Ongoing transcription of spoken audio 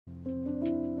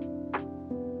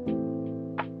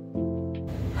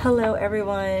Hello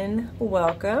everyone,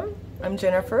 welcome. I'm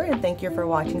Jennifer and thank you for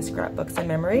watching Scrapbooks and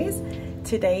Memories.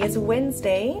 Today is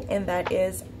Wednesday and that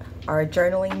is our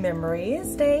journaling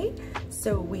memories day.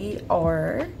 So we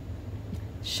are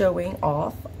showing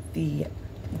off the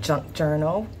junk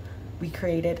journal we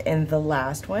created in the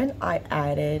last one. I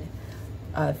added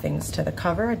things to the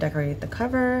cover. I decorated the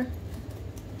cover,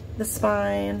 the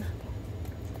spine,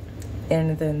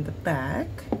 and then the back.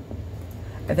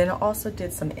 And then I also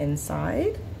did some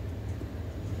inside.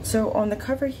 So on the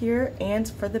cover here and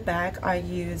for the back, I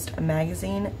used a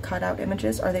magazine cutout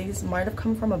images, or these might have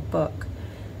come from a book.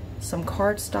 Some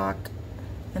cardstock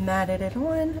and added it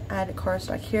on. Added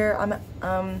cardstock here.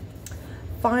 I'm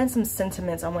find some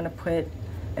sentiments I want to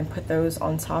put those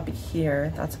on top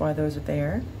here. That's why those are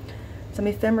there. Some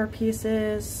ephemera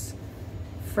pieces,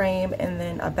 frame, and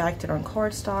then I backed it on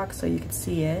cardstock so you could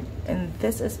see it. And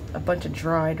this is a bunch of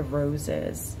dried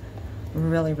roses.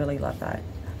 Really love that.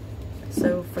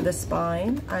 So for the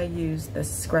spine, I used this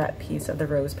scrap piece of the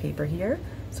rose paper here,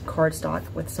 some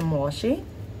cardstock with some washi.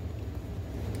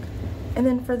 And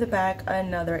then for the back,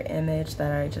 another image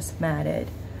that I just matted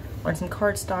on some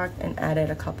cardstock and added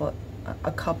a couple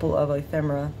of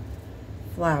ephemera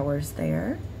flowers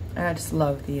there. And I just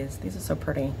love these. These are so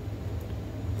pretty.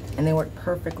 And they work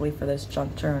perfectly for this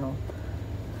junk journal.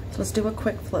 So let's do a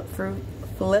quick flip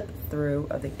through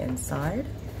of the inside.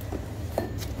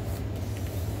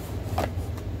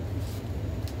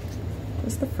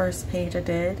 This is the first page I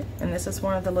did, and this is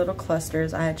one of the little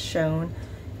clusters I had shown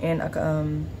in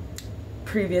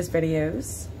previous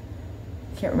videos.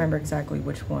 Can't remember exactly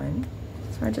which one.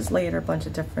 So I just layered a bunch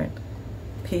of different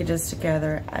pages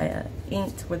together. I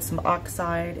inked with some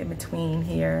oxide in between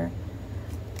here.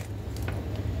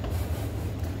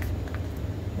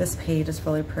 This page is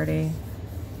really pretty.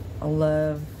 I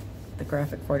love the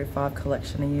Graphic 45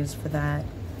 collection I used for that.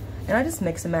 And I just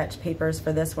mix and match papers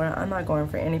for this one. I'm not going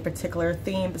for any particular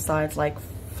theme besides like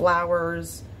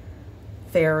flowers,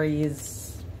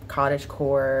 fairies,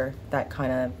 cottagecore, that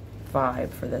kind of vibe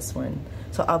for this one.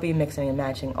 So I'll be mixing and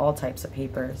matching all types of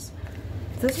papers.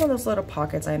 This is one of those little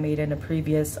pockets I made in a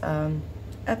previous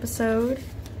episode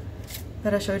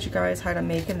that I showed you guys how to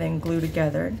make and then glue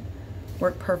together.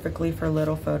 Work perfectly for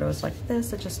little photos like this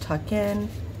that just tuck in.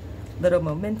 Little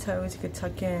mementos you could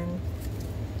tuck in.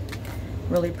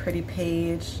 Really pretty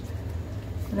page.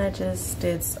 And I just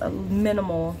did a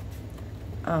minimal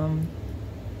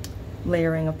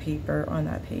layering of paper on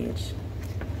that page.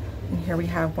 And here we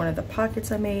have one of the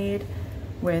pockets I made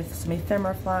with some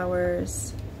ephemera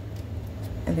flowers.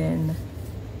 And then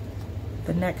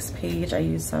the next page I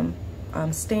used some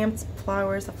stamped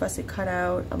flowers, a fussy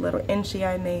cutout, a little inchie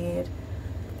I made.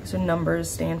 These are numbers,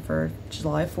 stand for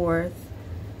July 4th.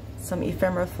 Some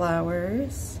ephemera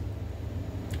flowers.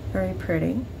 Very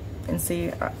pretty. And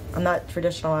see, I'm not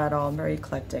traditional at all. I'm very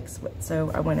eclectic. So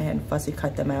I went ahead and fussy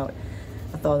cut them out.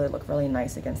 I thought they looked really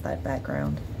nice against that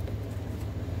background.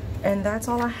 And that's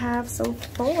all I have so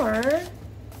far.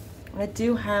 I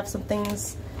do have some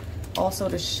things also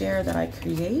to share that I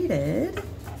created.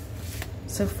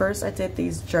 So first I did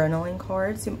these journaling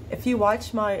cards. If you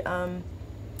watch my,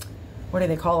 what do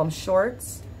they call them,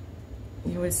 shorts,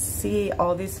 you would see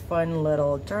all these fun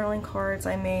little journaling cards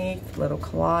I make, little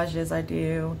collages I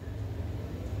do.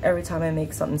 Every time I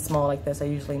make something small like this, I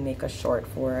usually make a short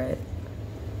for it.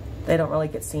 They don't really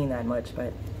get seen that much,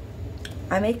 but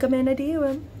I make them and I do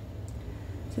them.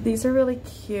 So these are really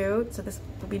cute. So this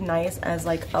would be nice as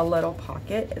like a little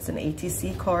pocket. It's an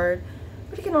ATC card,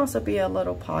 but it can also be a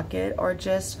little pocket or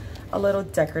just a little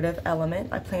decorative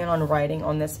element. I plan on writing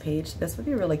on this page. This would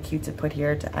be really cute to put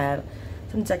here to add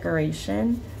some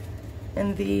decoration.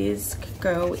 And these could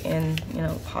go in, you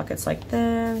know, pockets like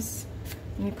this.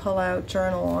 And you pull out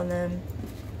journal on them.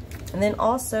 And then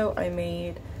also I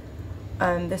made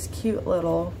this cute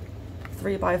little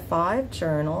 3x5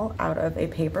 journal out of a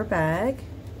paper bag.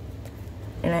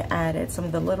 And I added some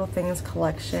of the Little Things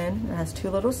collection. It has two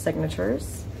little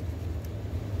signatures.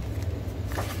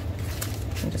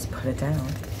 And just put it down.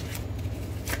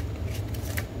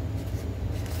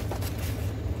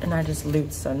 And I just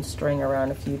looped some string around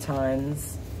a few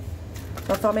times.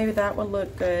 So I thought maybe that would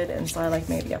look good inside like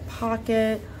maybe a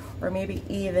pocket, or maybe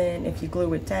even if you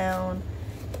glue it down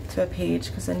to a page,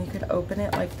 because then you could open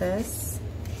it like this.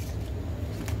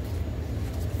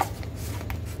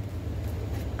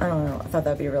 I don't know, I thought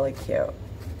that'd be really cute.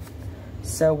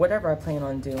 So whatever I plan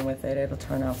on doing with it, it'll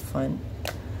turn out fun.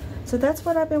 So that's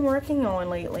what I've been working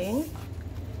on lately.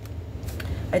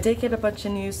 I did get a bunch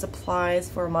of new supplies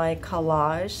for my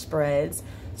collage spreads.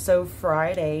 So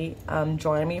Friday,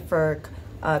 join me for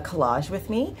collage with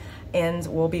me, and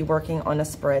we'll be working on a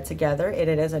spread together. It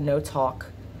is a no talk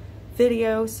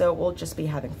video, so we'll just be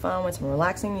having fun with some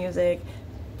relaxing music,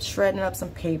 shredding up some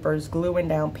papers, gluing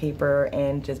down paper,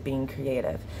 and just being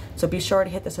creative. So be sure to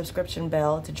hit the subscription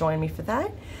bell to join me for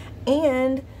that,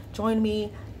 and join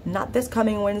me not this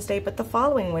coming Wednesday, but the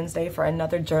following Wednesday for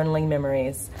another Journaling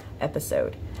Memories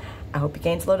episode. I hope you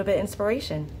gained a little bit of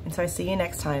inspiration, and so I see you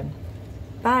next time.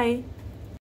 Bye.